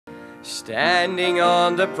standing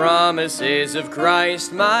on the promises of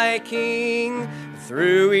Christ my King.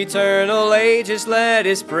 Through eternal ages let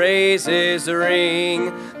his praises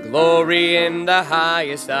ring. Glory in the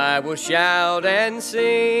highest I will shout and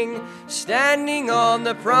sing, standing on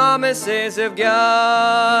the promises of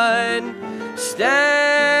God.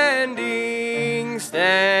 Standing,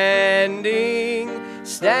 standing,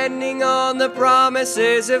 standing on the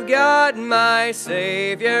promises of God my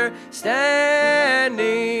Savior.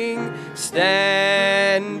 Standing,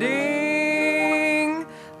 standing,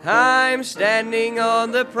 I'm standing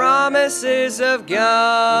on the promises of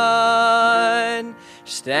God.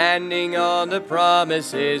 Standing on the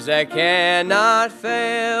promises that cannot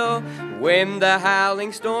fail. When the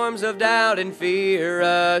howling storms of doubt and fear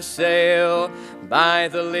assail, by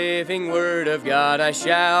the living word of God I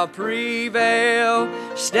shall prevail.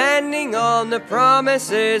 Standing on the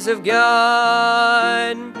promises of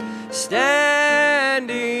God.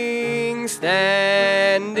 Standing,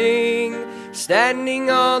 standing, standing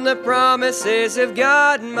on the promises of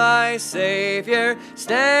God my Savior.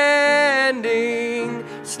 Standing,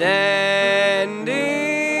 standing,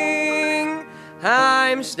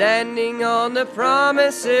 I'm standing on the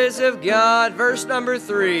promises of God. Verse number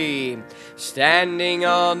 3. Standing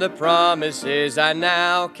on the promises I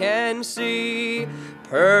now can see,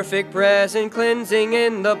 perfect present cleansing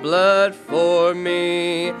in the blood for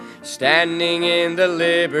me. Standing in the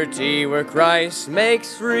liberty where Christ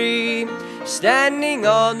makes free. Standing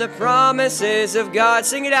on the promises of God.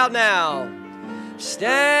 Sing it out now.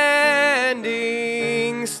 Standing,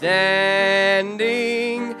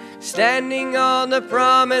 standing, standing on the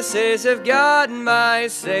promises of God my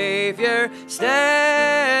Savior.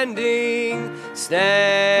 Standing,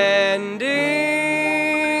 standing,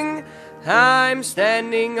 I'm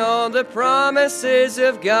standing on the promises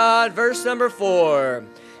of God. Verse number 4.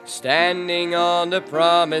 Standing on the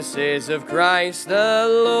promises of Christ the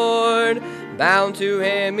Lord, bound to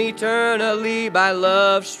him eternally by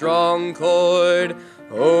love's strong cord,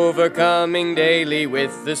 overcoming daily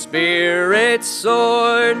with the Spirit's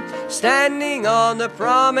sword. Standing on the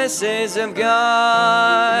promises of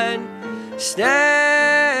God.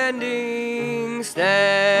 Standing,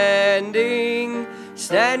 standing,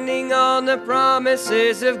 standing on the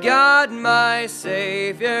promises of God my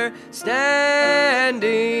Savior.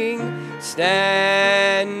 Standing,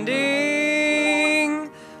 standing,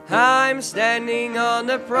 I'm standing on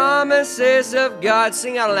the promises of God.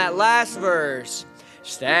 Sing out on that last verse.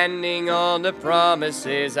 Standing on the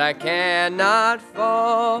promises I cannot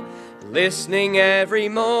fall, listening every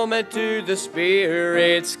moment to the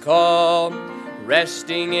Spirit's call,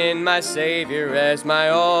 resting in my Savior as my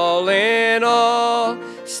all in all.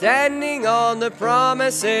 Standing on the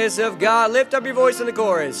promises of God. Lift up your voice in the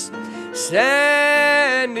chorus.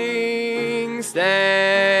 Standing,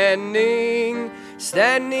 standing,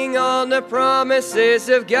 standing on the promises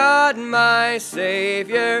of God my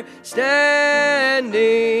Savior.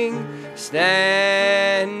 Standing,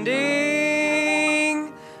 standing,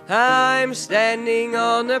 I'm standing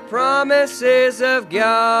on the promises of God.